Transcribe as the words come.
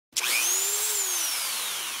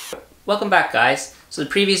Welcome back, guys. So the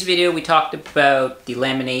previous video we talked about the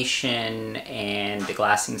lamination and the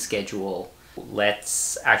glassing schedule.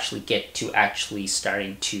 Let's actually get to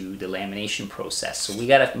starting to the lamination process. So we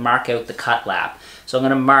got to mark out the cut lap. So I'm going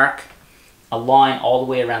to mark a line all the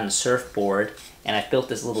way around the surfboard, and I've built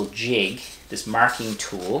this little jig, this marking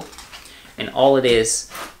tool, and all it is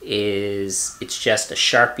it's just a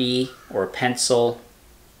Sharpie or a pencil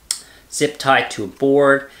zip tied to a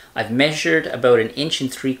board. I've measured about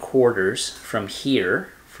 1.75 inches from here,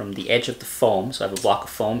 from the edge of the foam, so I have a block of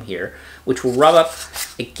foam here, which will rub up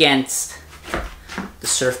against the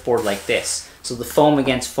surfboard like this. So the foam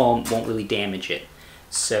against foam won't really damage it.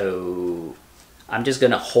 So I'm just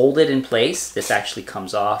going to hold it in place. This actually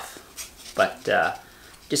comes off, but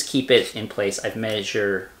just keep it in place. I've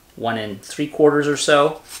measured 1.75 or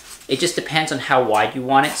so. It just depends on how wide you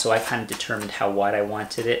want it, so I kind of determined how wide I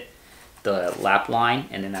wanted it, the lap line,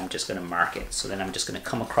 and then I'm just going to mark it. So then I'm just going to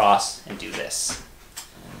come across and do this.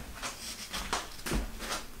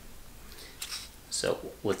 So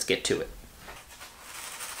let's get to it.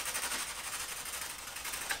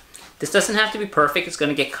 This doesn't have to be perfect, it's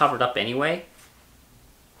going to get covered up anyway.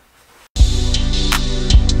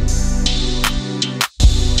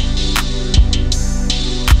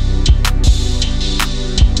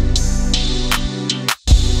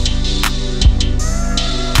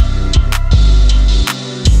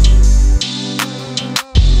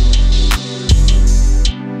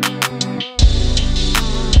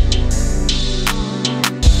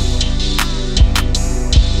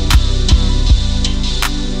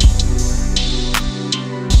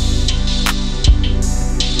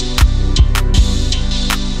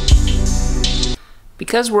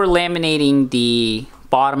 Because we're laminating the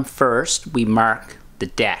bottom first, we mark the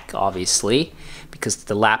deck, obviously, because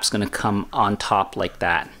the lap's going to come on top like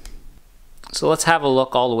that. So let's have a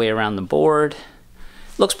look all the way around the board.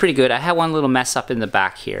 Looks pretty good. I had one little mess up in the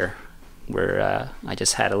back here where I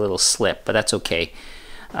just had a little slip, but that's okay.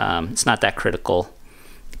 It's not that critical,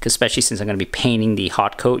 because especially since I'm going to be painting the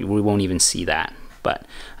hot coat, we won't even see that. But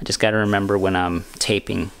I just got to remember when I'm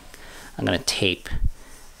taping, I'm going to tape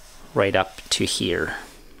right up to here.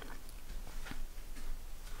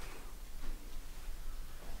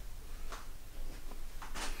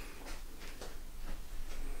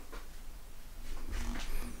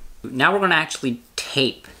 Now we're going to actually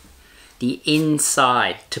tape the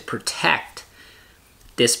inside to protect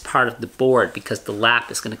this part of the board, because the lap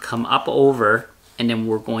is going to come up over, and then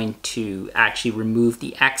we're going to actually remove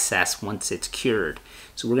the excess once it's cured.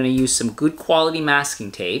 So we're going to use some good quality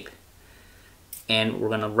masking tape, and we're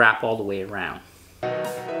going to wrap all the way around.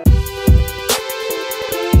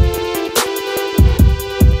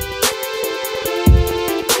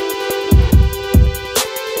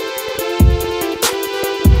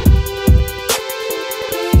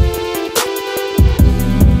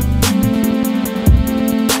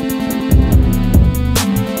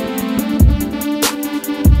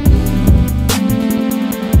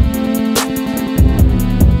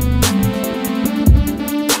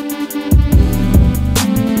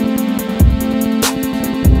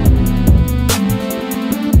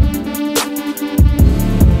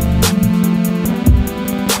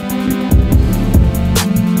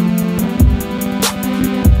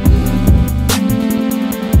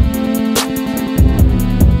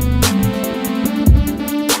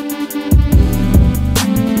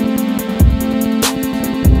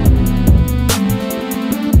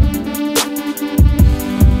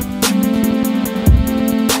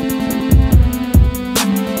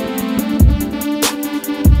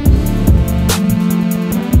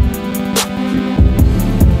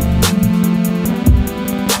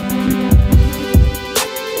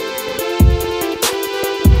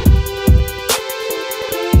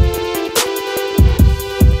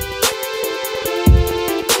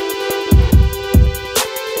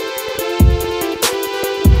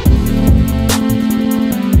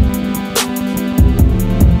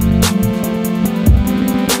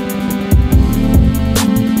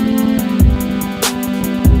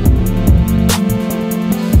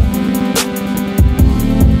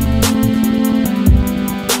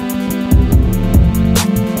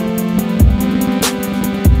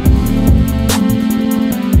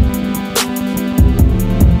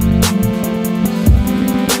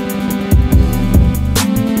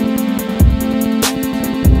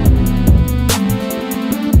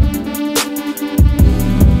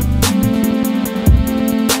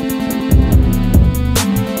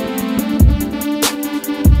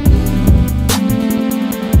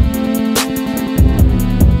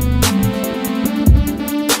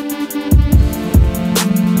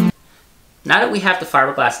 Now that we have the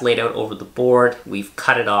fiberglass laid out over the board, we've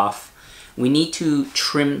cut it off. we need to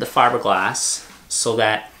trim the fiberglass so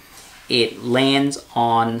that it lands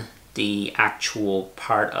on the actual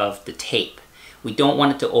part of the tape. We don't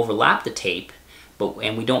want it to overlap the tape,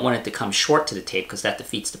 and we don't want it to come short to the tape because that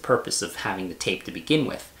defeats the purpose of having the tape to begin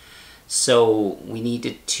with. So we need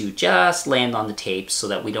it to just land on the tape so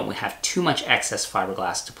that we don't have too much excess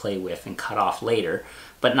fiberglass to play with and cut off later,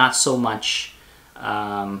 but not so much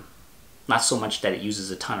that it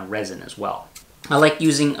uses a ton of resin as well. I like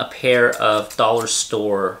using a pair of dollar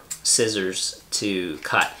store scissors to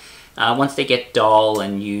cut. Once they get dull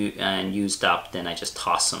and used up, then I just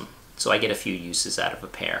toss them. So I get a few uses out of a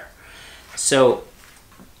pair. So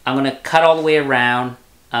I'm going to cut all the way around.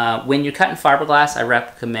 When you're cutting fiberglass, I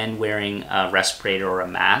recommend wearing a respirator or a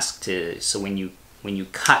mask so when you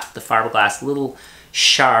cut the fiberglass, little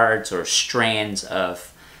shards or strands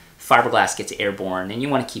of fiberglass gets airborne, and you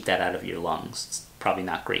want to keep that out of your lungs. It's probably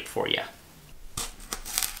not great for you.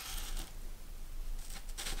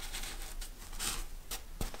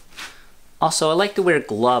 Also, I like to wear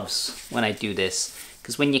gloves when I do this,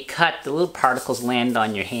 because when you cut, the little particles land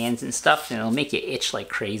on your hands and stuff, and it'll make you itch like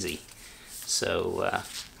crazy. So,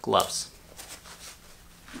 gloves.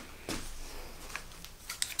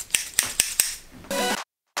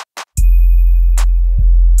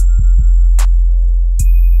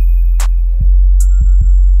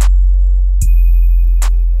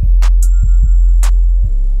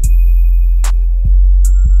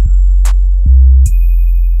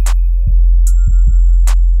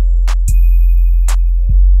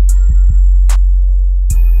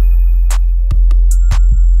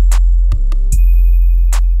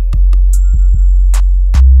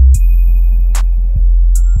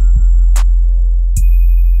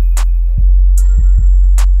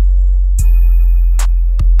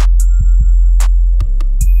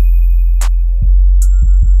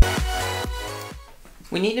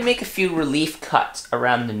 We need to make a few relief cuts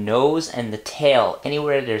around the nose and the tail,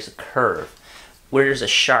 anywhere there's a curve, where there's a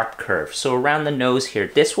sharp curve. So around the nose here,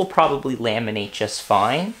 this will probably laminate just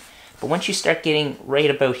fine. But once you start getting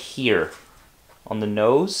right about here on the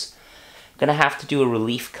nose, I'm gonna have to do a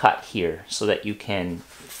relief cut here so that you can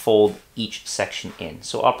fold each section in.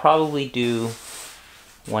 So I'll probably do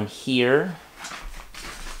one here.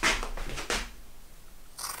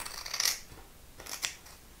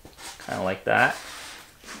 Kind of like that.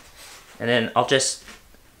 And then I'll just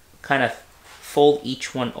kind of fold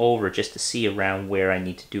each one over just to see around where I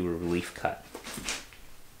need to do a relief cut.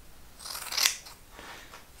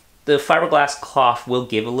 The fiberglass cloth will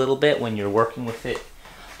give a little bit when you're working with it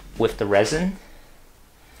with the resin.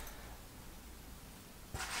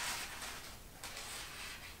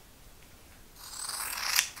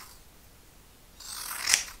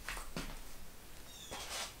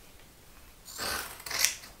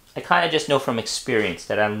 I kind of just know from experience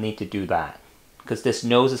that I don't need to do that because this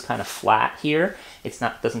nose is kind of flat here.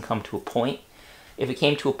 Doesn't come to a point. If it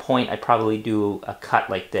came to a point, I'd probably do a cut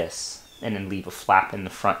like this and then leave a flap in the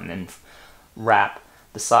front and then wrap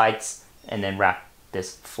the sides and then wrap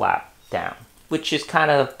this flap down, which is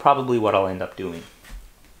kind of probably what I'll end up doing.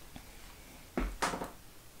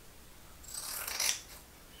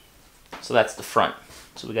 So that's the front.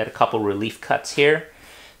 So we got a couple relief cuts here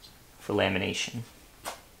for lamination.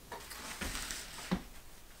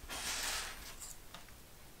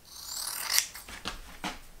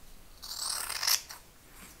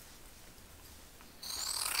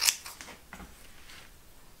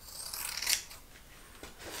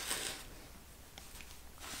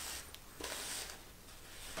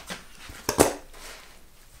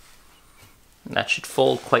 That should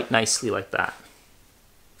fold quite nicely like that.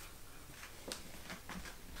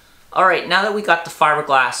 Alright, now that we got the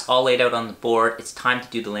fiberglass all laid out on the board, it's time to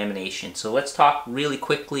do the lamination. So let's talk really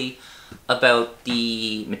quickly about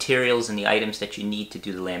the materials and the items that you need to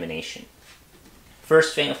do the lamination.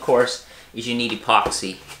 First thing, of course, is you need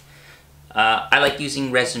epoxy. I like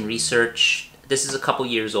using Resin Research. This is a couple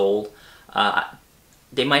years old.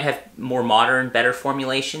 They might have more modern, better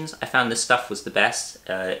formulations. I found this stuff was the best.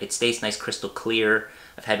 It stays nice, crystal clear.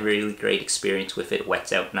 I've had really great experience with it. It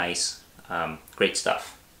wets out nice. Great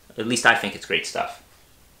stuff. At least I think it's great stuff.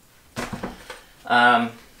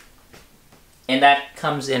 And that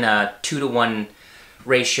comes in a 2-to-1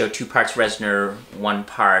 ratio, 2 parts resin, 1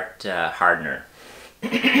 part hardener.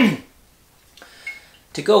 To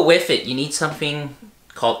go with it, you need something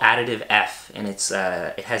called Additive F, and it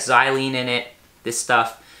has xylene in it. This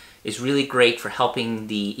stuff is really great for helping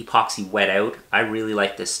the epoxy wet out. I really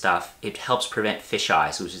like this stuff. It helps prevent fish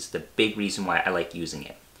eyes, which is the big reason why I like using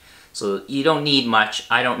it. So you don't need much.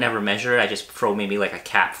 I don't never measure it. I just throw maybe like a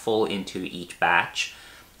cap full into each batch.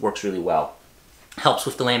 Works really well. Helps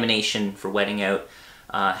with the lamination for wetting out,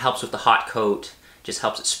 helps with the hot coat, just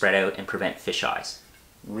helps it spread out and prevent fish eyes.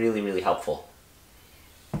 Really, really helpful.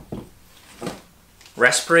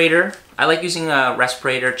 Respirator. I like using a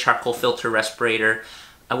respirator, charcoal filter respirator.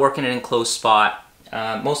 I work in an enclosed spot,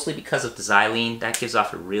 mostly because of the xylene. That gives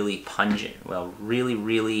off a really pungent, well,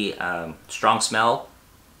 really strong smell.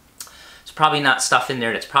 There's probably not stuff in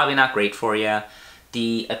there that's probably not great for you.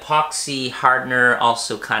 The epoxy hardener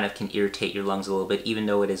also kind of can irritate your lungs a little bit, even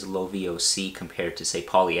though it is low VOC compared to, say,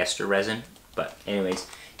 polyester resin. But anyways,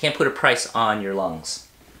 can't put a price on your lungs.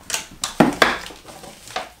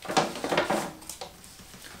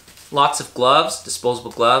 Lots of gloves,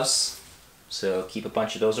 disposable gloves, so keep a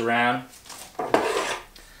bunch of those around.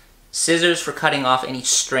 Scissors for cutting off any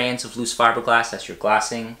strands of loose fiberglass, that's your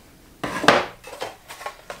glassing.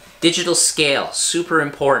 Digital scale, super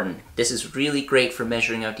important. This is really great for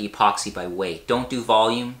measuring out the epoxy by weight. Don't do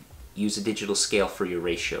volume, use a digital scale for your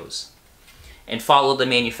ratios. And follow the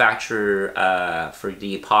manufacturer for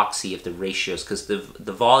the epoxy of the ratios, because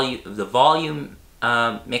the volume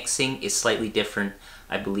mixing is slightly different,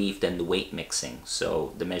 I believe, than the weight mixing,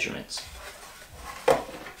 so the measurements.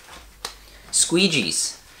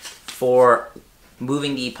 Squeegees for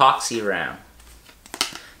moving the epoxy around.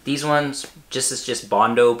 These ones, this is just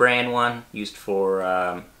Bondo brand one, used for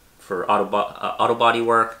auto body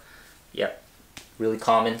work. Yep, really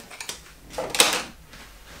common.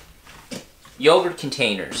 Yogurt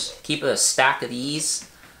containers. Keep a stack of these.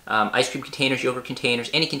 Ice cream containers, yogurt containers,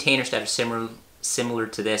 any containers that are similar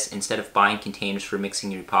to this. Instead of buying containers for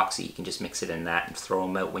mixing your epoxy, you can just mix it in that and throw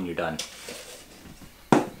them out when you're done.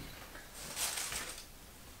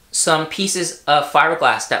 Some pieces of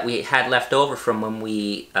fiberglass that we had left over from when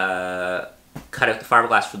we cut out the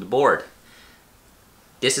fiberglass for the board.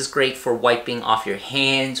 This is great for wiping off your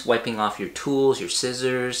hands, wiping off your tools, your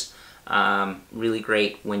scissors. Really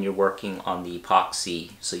great when you're working on the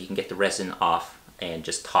epoxy, so you can get the resin off and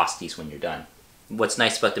just toss these when you're done. What's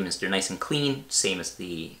nice about them is they're nice and clean, same as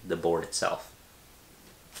the board itself.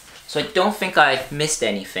 So I don't think I've missed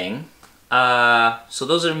anything. So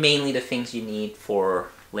those are mainly the things you need for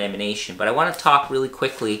lamination, but I want to talk really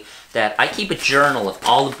quickly that I keep a journal of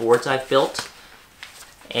all the boards I've built,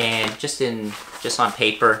 and just on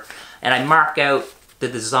paper, and I mark out the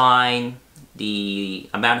design, the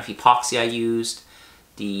amount of epoxy I used,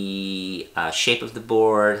 the shape of the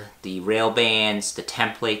board, the rail bands, the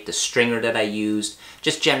template, the stringer that I used,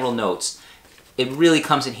 just general notes. It really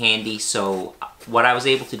comes in handy. So what I was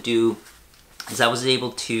able to do is I was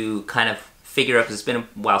able to kind of figure out, because it's been a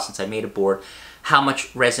while since I made a board, how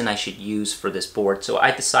much resin I should use for this board. So I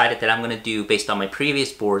decided that I'm going to do, based on my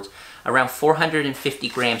previous boards, around 450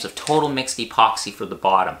 grams of total mixed epoxy for the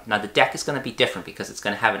bottom. Now the deck is going to be different because it's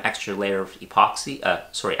going to have an extra layer of epoxy,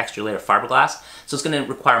 extra layer of fiberglass, so it's going to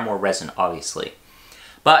require more resin, obviously.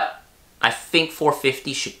 But I think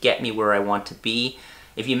 450 should get me where I want to be.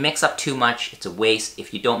 If you mix up too much, it's a waste.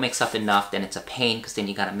 If you don't mix up enough, then it's a pain, because then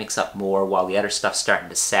you got to mix up more while the other stuff's starting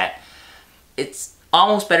to set. It's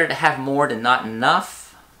almost better to have more than not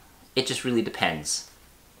enough. It just really depends.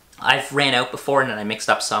 I've ran out before and then I mixed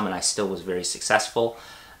up some and I still was very successful.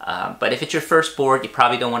 But if it's your first board, you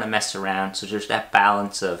probably don't want to mess around. So there's that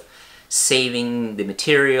balance of saving the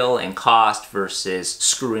material and cost versus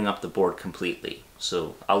screwing up the board completely.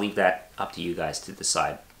 So I'll leave that up to you guys to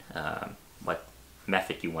decide what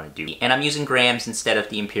method you want to do. And I'm using grams instead of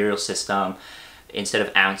the imperial system, instead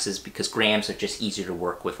of ounces, because grams are just easier to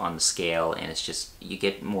work with on the scale, and it's just, you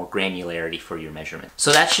get more granularity for your measurement.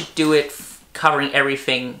 So that should do it, covering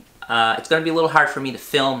everything. It's going to be a little hard for me to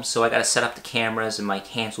film, so I got to set up the cameras and my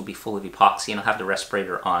hands will be full of epoxy, and I'll have the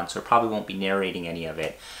respirator on, so I probably won't be narrating any of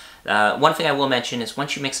it. One thing I will mention is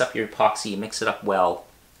once you mix up your epoxy, you mix it up well,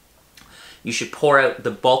 you should pour out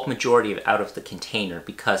the bulk majority of it out of the container,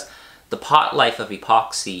 because the pot life of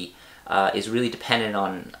epoxy is really dependent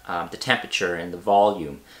on the temperature and the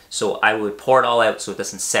volume. So I would pour it all out so it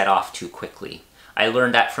doesn't set off too quickly. I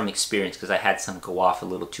learned that from experience because I had some go off a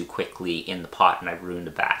little too quickly in the pot and I ruined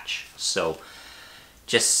a batch. So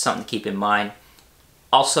just something to keep in mind.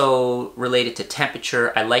 Also related to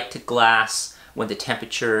temperature, I like to glass when the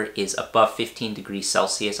temperature is above 15 degrees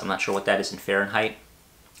Celsius. I'm not sure what that is in Fahrenheit,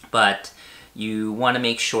 but you want to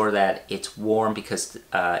make sure that it's warm, because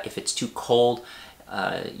if it's too cold,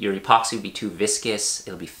 your epoxy will be too viscous,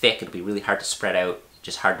 it'll be thick, it'll be really hard to spread out,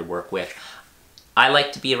 just hard to work with. I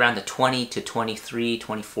like to be around the 20 to 23,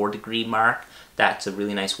 24 degree mark. That's a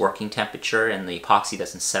really nice working temperature and the epoxy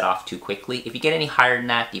doesn't set off too quickly. If you get any higher than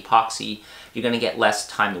that, the epoxy, you're going to get less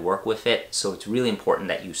time to work with it, so it's really important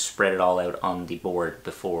that you spread it all out on the board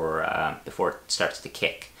before it starts to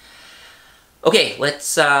kick. Okay, let's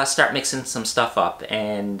start mixing some stuff up,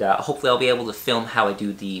 and hopefully I'll be able to film how I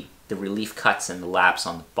do the relief cuts and the laps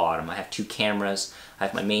on the bottom. I have two cameras. I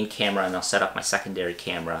have my main camera, and I'll set up my secondary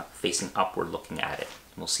camera facing upward looking at it.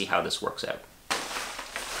 And we'll see how this works out.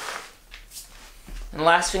 And the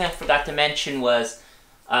last thing I forgot to mention was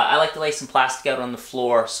I like to lay some plastic out on the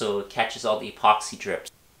floor so it catches all the epoxy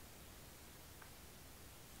drips.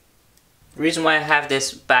 The reason why I have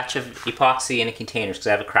this batch of epoxy in a container is because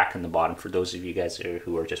I have a crack in the bottom, for those of you guys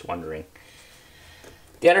who are just wondering.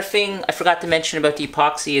 The other thing I forgot to mention about the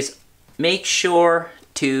epoxy is make sure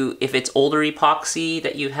to, if it's older epoxy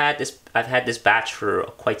that you had this, I've had this batch for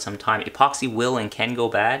quite some time, epoxy will and can go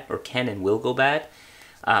bad, or can and will go bad.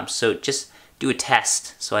 So just do a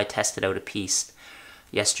test. So I tested out a piece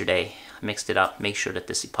yesterday, I mixed it up, make sure that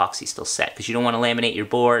this epoxy is still set, because you don't want to laminate your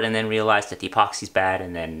board and then realize that the epoxy's bad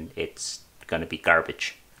and then it's going to be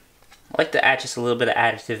garbage. I like to add just a little bit of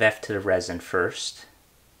additive F to the resin first.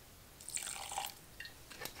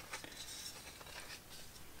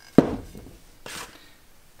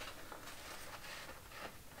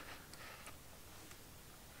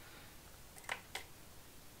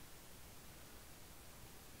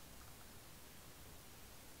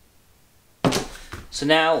 So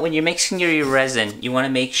now when you're mixing your resin, you want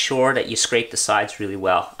to make sure that you scrape the sides really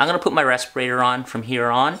well. I'm going to put my respirator on from here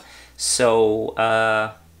on, so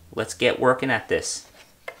let's get working at this.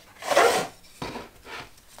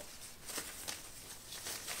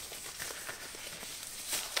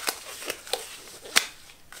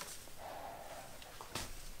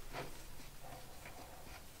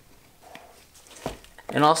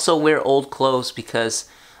 And also wear old clothes, because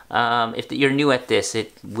if you're new at this,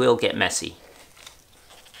 it will get messy.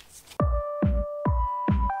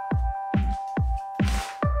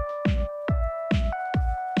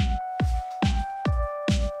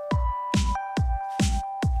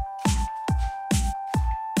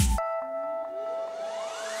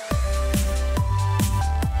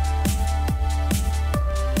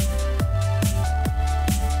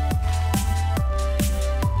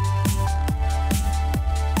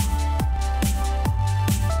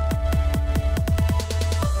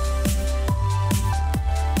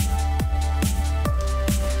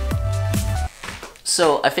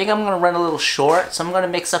 So I think I'm going to run a little short, so I'm going to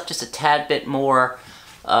mix up just a tad bit more.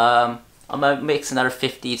 I'm going to mix another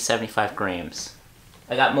 50 to 75 grams.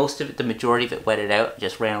 I got most of it, the majority of it wetted out,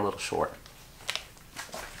 just ran a little short.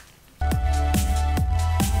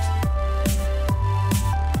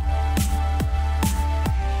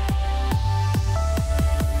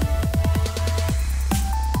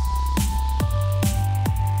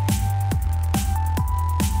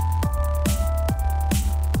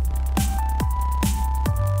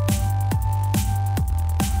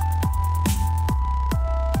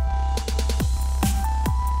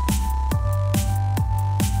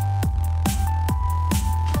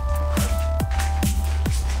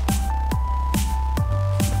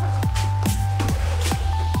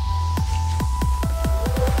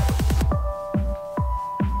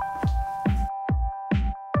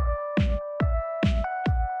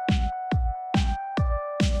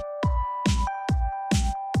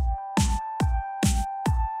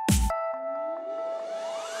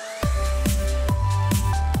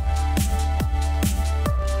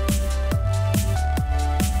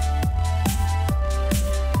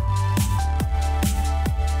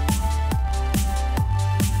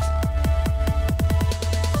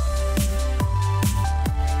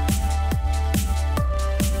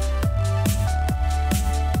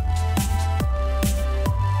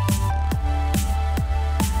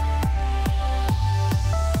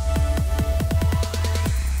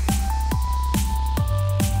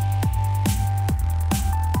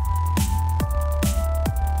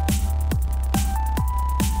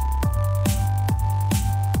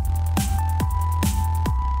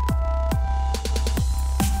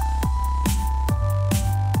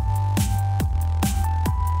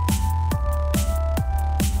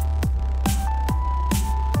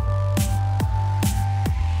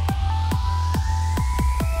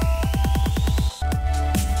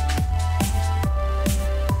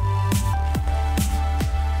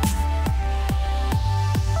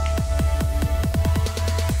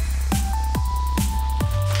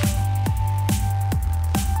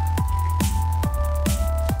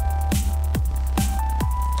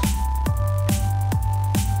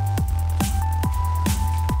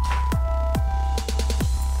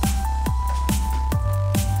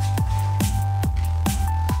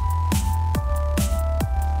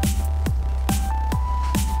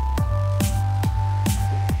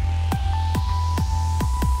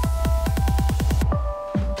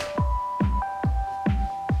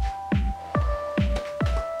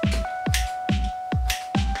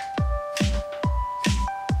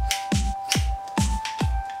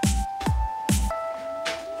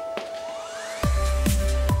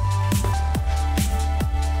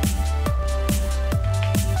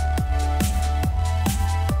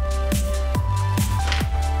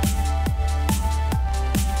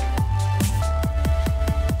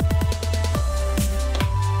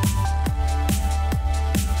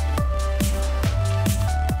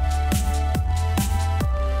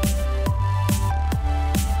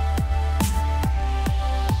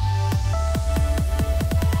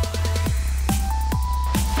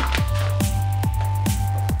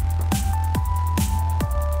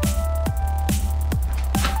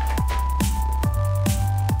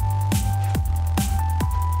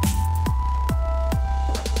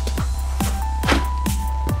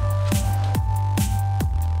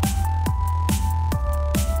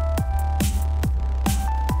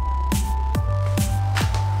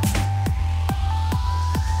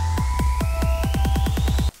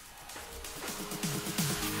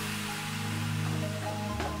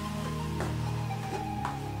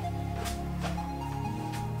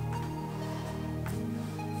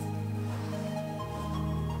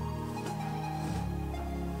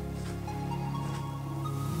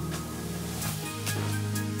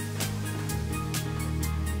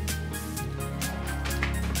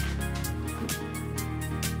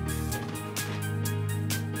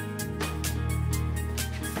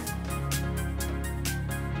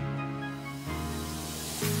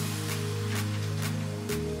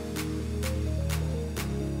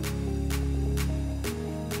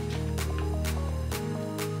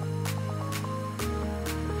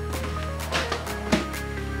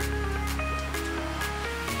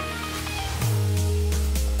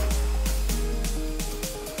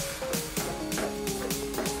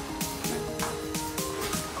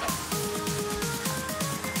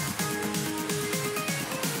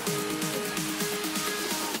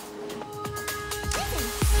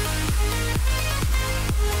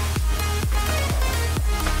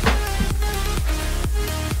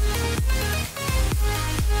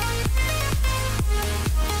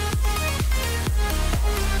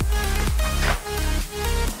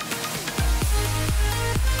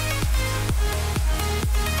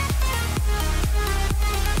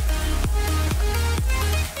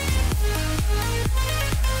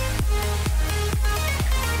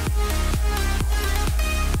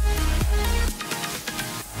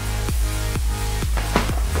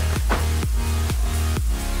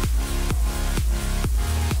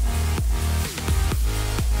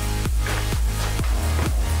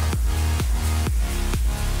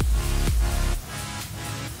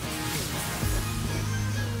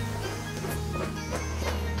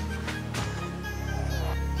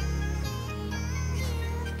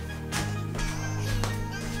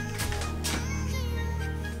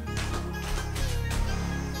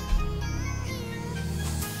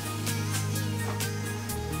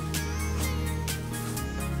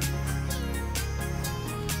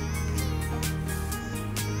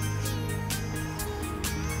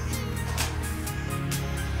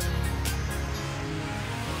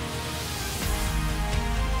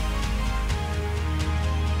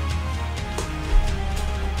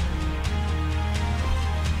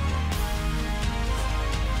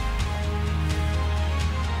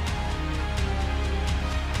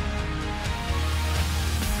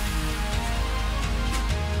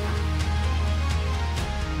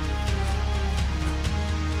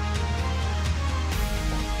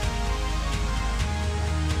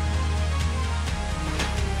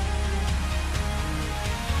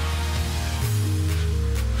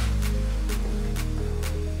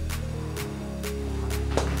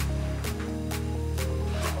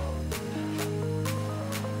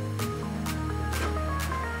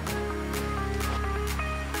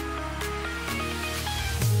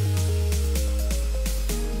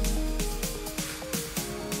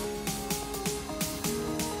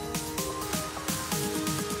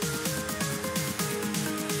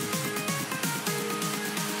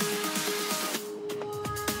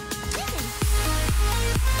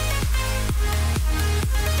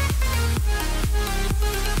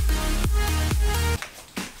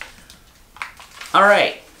 All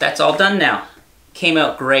right, that's all done now. Came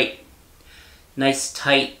out great. Nice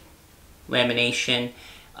tight lamination.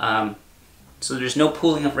 So there's no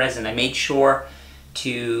pooling of resin. I made sure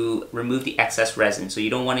to remove the excess resin. So you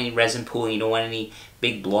don't want any resin pooling, you don't want any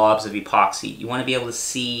big blobs of epoxy. You want to be able to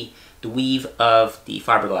see the weave of the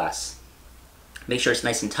fiberglass. Make sure it's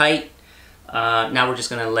nice and tight. Now we're just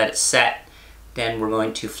going to let it set. Then we're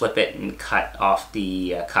going to flip it and cut off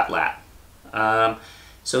the cut lap.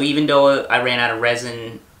 So even though I ran out of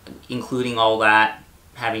resin, including all that,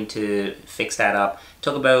 having to fix that up, it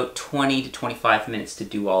took about 20 to 25 minutes to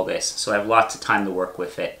do all this. So I have lots of time to work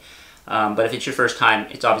with it. But if it's your first time,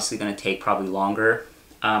 it's obviously going to take probably longer.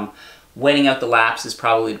 Wetting out the laps is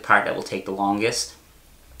probably the part that will take the longest.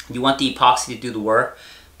 You want the epoxy to do the work.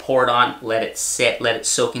 Pour it on, let it sit, let it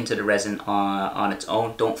soak into the resin on its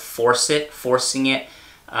own. Don't force it. Forcing it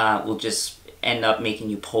will just end up making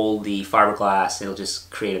you pull the fiberglass. It'll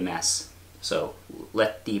just create a mess. So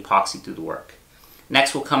let the epoxy do the work.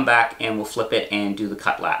 Next we'll come back and we'll flip it and do the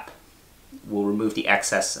cut lap. We'll remove the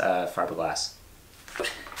excess fiberglass.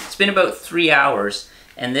 It's been about 3 hours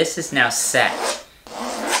and this is now set. You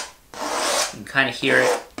can kind of hear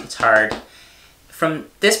it, it's hard. From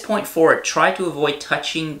this point forward, try to avoid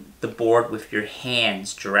touching the board with your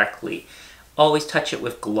hands directly. Always touch it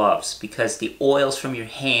with gloves because the oils from your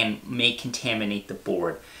hand may contaminate the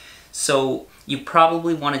board. So you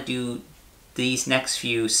probably want to do these next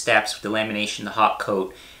few steps with the lamination, the hot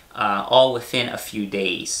coat, all within a few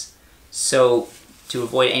days. So to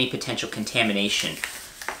avoid any potential contamination.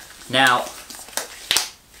 Now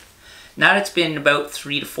that it's been about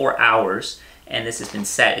 3 to 4 hours, and this has been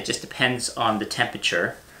set, it just depends on the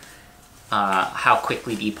temperature, how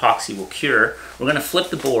quickly the epoxy will cure. We're going to flip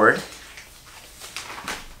the board.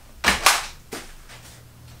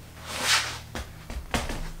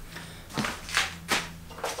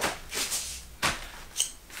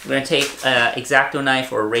 We're going to take an X-Acto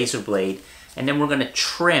knife or a razor blade, and then we're going to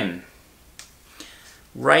trim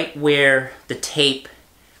right where the tape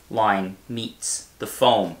line meets the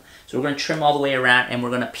foam. So we're going to trim all the way around and we're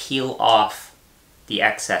going to peel off the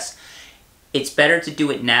excess. It's better to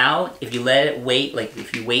do it now. If you let it wait, like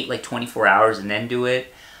if you wait like 24 hours and then do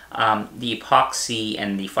it, the epoxy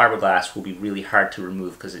and the fiberglass will be really hard to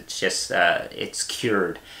remove because it's just, it's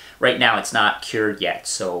cured. Right now it's not cured yet,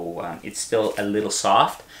 so it's still a little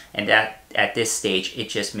soft, and at this stage it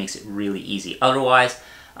just makes it really easy. Otherwise,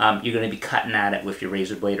 you're going to be cutting at it with your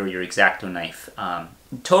razor blade or your X-Acto knife.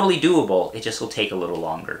 Totally doable, it just will take a little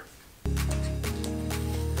longer.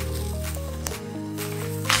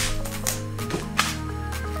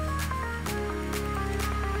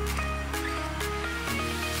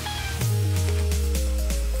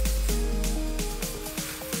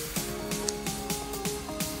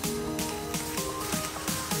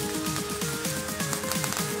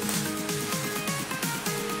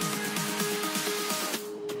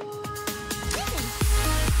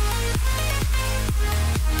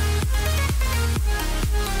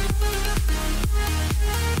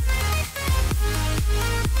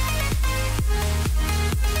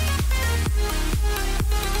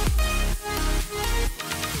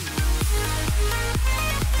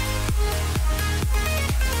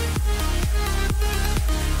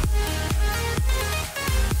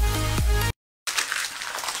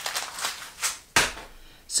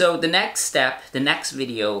 So the next step, the next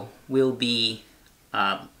video, will be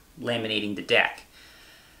laminating the deck.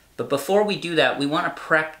 But before we do that, we want to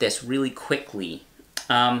prep this really quickly.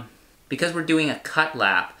 Because we're doing a cut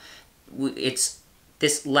lap,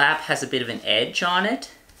 this lap has a bit of an edge on it.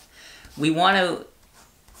 We want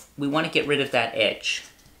to get rid of that edge.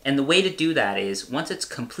 And the way to do that is, once it's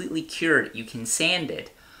completely cured, you can sand it.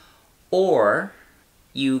 Or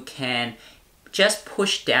you can just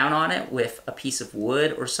push down on it with a piece of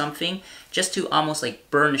wood or something, just to almost like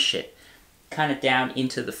burnish it kind of down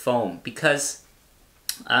into the foam. Because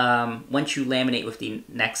once you laminate with the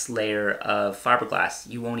next layer of fiberglass,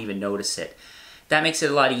 you won't even notice it. That makes it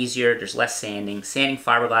a lot easier. There's less sanding. Sanding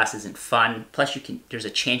fiberglass isn't fun. Plus, there's a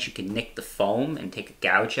chance you can nick the foam and take a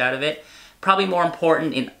gouge out of it. Probably more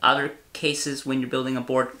important in other cases when you're building a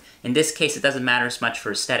board. In this case, it doesn't matter as much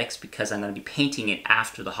for aesthetics because I'm going to be painting it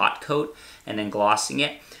after the hot coat and then glossing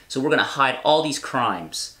it. So we're going to hide all these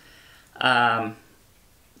crimes.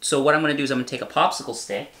 So what I'm going to do is I'm going to take a popsicle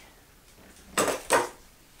stick,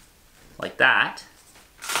 like that,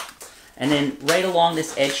 and then right along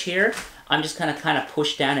this edge here, I'm just going to kind of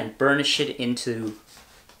push down and burnish it into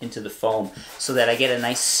the foam so that I get a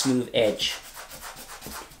nice smooth edge.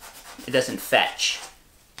 It doesn't fetch.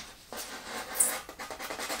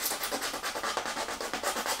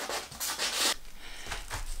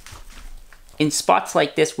 In spots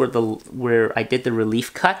like this where I did the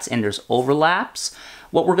relief cuts and there's overlaps,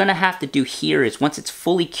 what we're gonna have to do here is once it's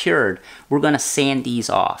fully cured, we're gonna sand these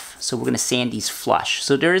off. So we're gonna sand these flush.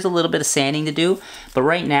 So there is a little bit of sanding to do, but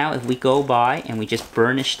right now if we go by and we just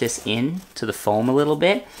burnish this in to the foam a little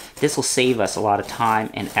bit, this will save us a lot of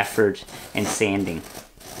time and effort and sanding.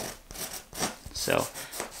 So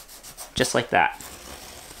just like that.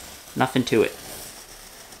 Nothing to it.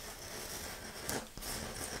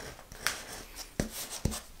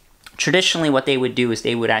 Traditionally what they would do is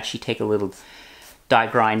they would actually take a little die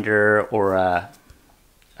grinder or a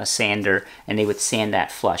sander and they would sand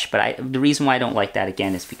that flush. But the reason why I don't like that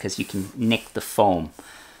again is because you can nick the foam.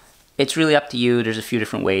 It's really up to you. There's a few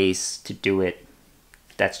different ways to do it.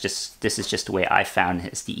 This is just the way I found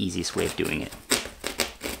it's the easiest way of doing it.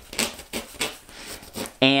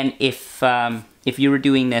 And if you were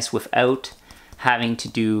doing this without having to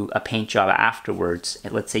do a paint job afterwards,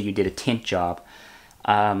 let's say you did a tint job,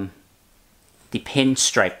 the pin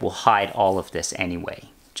stripe will hide all of this anyway,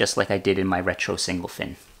 just like I did in my retro single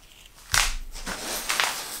fin.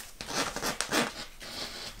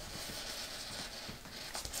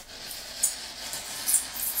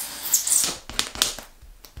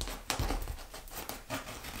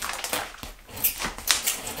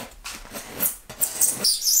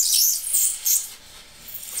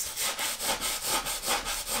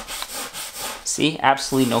 See,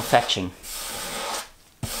 absolutely no fetching.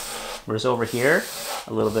 Whereas over here,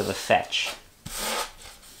 a little bit of a fetch.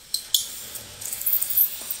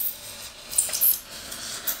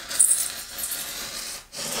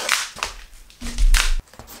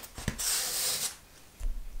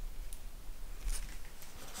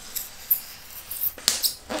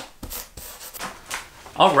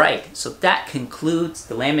 Alright, so that concludes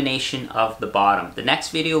the lamination of the bottom. The next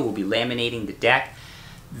video will be laminating the deck.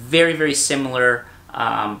 Very, very similar.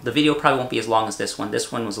 The video probably won't be as long as this one.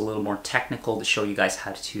 This one was a little more technical to show you guys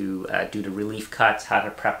how to do the relief cuts, how to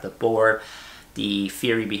prep the board, the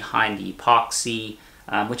theory behind the epoxy,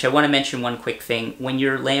 which I want to mention one quick thing. When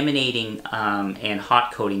you're laminating and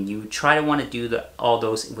hot coating, you try to want to do all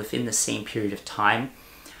those within the same period of time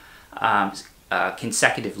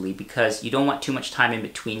consecutively, because you don't want too much time in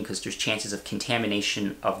between because there's chances of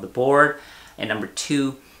contamination of the board. And number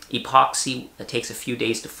two, epoxy takes a few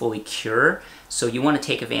days to fully cure, so you want to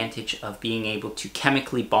take advantage of being able to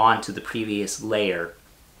chemically bond to the previous layer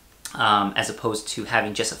as opposed to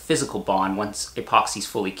having just a physical bond once epoxy is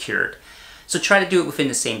fully cured. So try to do it within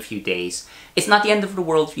the same few days. It's not the end of the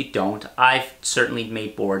world if you don't. I've certainly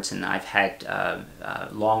made boards and I've had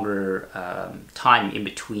longer time in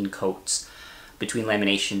between coats, between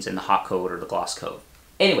laminations and the hot coat or the gloss coat.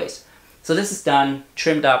 Anyways, so this is done,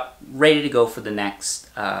 trimmed up, ready to go for the next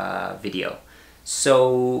video.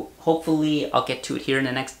 So hopefully I'll get to it here in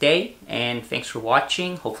the next day, and thanks for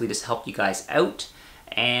watching. Hopefully this helped you guys out,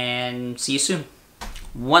 and see you soon.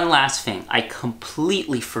 One last thing, I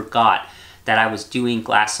completely forgot that I was doing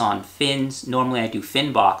glass on fins. Normally I do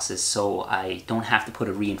fin boxes so I don't have to put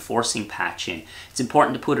a reinforcing patch in. It's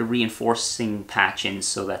important to put a reinforcing patch in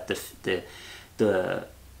so that the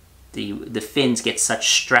fins get such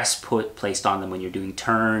stress placed on them when you're doing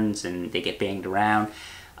turns and they get banged around.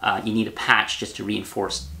 You need a patch just to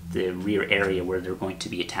reinforce the rear area where they're going to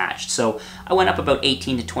be attached. So I went up about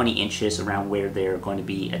 18 to 20 inches around where they're going to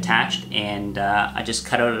be attached, and I just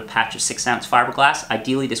cut out a patch of 6-ounce fiberglass.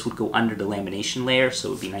 Ideally this would go under the lamination layer so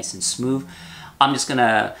it would be nice and smooth. I'm just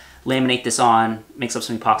gonna laminate this on, mix up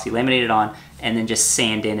some epoxy, laminate it on, and then just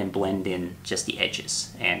sand in and blend in just the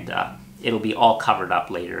edges. And it'll be all covered up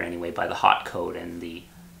later anyway by the hot coat and the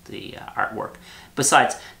artwork.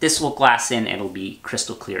 Besides, this will glass in and it'll be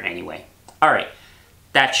crystal clear anyway. Alright,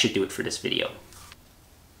 that should do it for this video.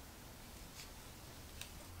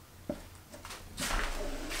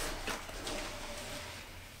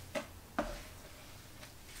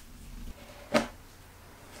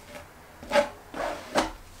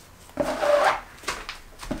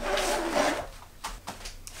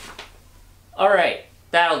 Alright,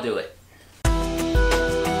 that'll do it.